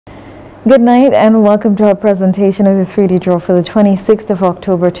Good night and welcome to our presentation of the 3D draw for the 26th of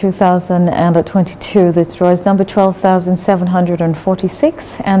October 2022. This draw is number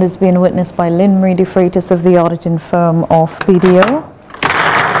 12,746 and it's being witnessed by Lynn Marie de Freitas of the auditing firm of BDO.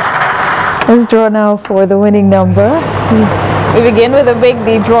 Let's draw now for the winning number. We begin with a big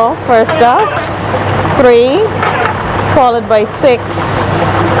D draw first up. 3, followed by 6.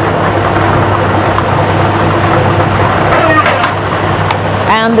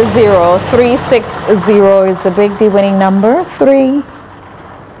 And the 0. 360 is the big D winning number. 3,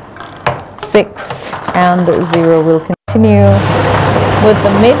 6, and 0. We'll continue with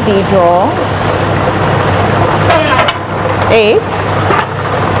the mid D draw. 8,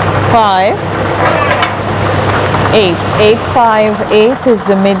 5, 8. 858 is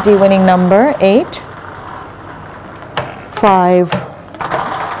the mid D winning number. 8, 5,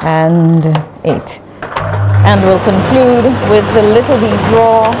 and 8. And we'll conclude with the little D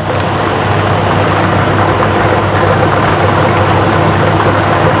draw.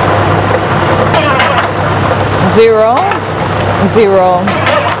 0, 0,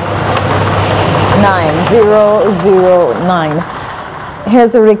 9. 0, 0, 9.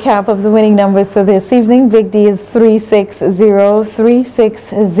 Here's a recap of the winning numbers for this evening. Big D is 360,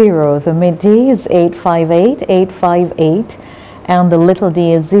 360. The mid D is 858, 858. And the little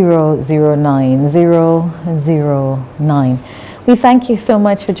d is 009, 009. We thank you so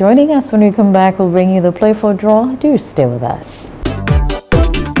much for joining us. When we come back, we'll bring you the Play for Draw. Do stay with us.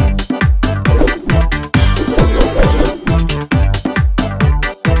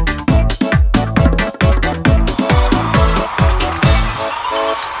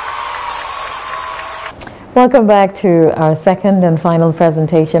 Welcome back to our second and final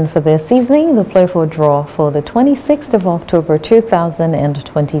presentation for this evening, the Play for Draw for the 26th of October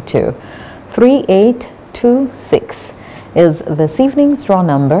 2022. 3826 is this evening's draw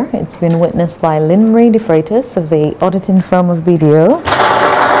number. It's been witnessed by Lynn Marie de Freitas of the auditing firm of BDO.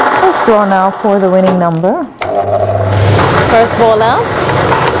 Let's draw now for the winning number. First ball out,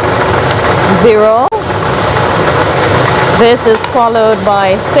 0. This is followed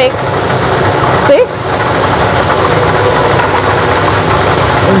by 6, 6.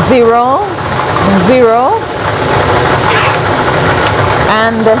 0, 0,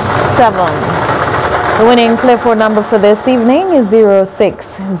 and 7. The winning Play for number for this evening is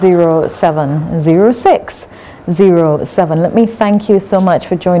 0607. 0607. Let me thank you so much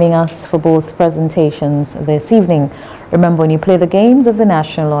for joining us for both presentations this evening. Remember, when you play the games of the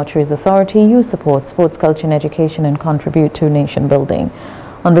National Lotteries Authority, you support sports, culture, and education and contribute to nation building.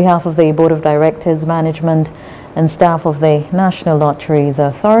 On behalf of the Board of Directors, management, and staff of the National Lotteries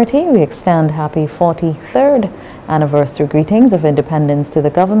Authority, we extend happy 43rd anniversary greetings of independence to the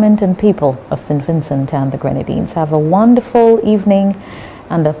government and people of St. Vincent and the Grenadines. Have a wonderful evening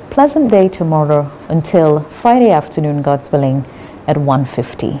and a pleasant day tomorrow until Friday afternoon, God's willing, at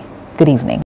 1:50. Good evening.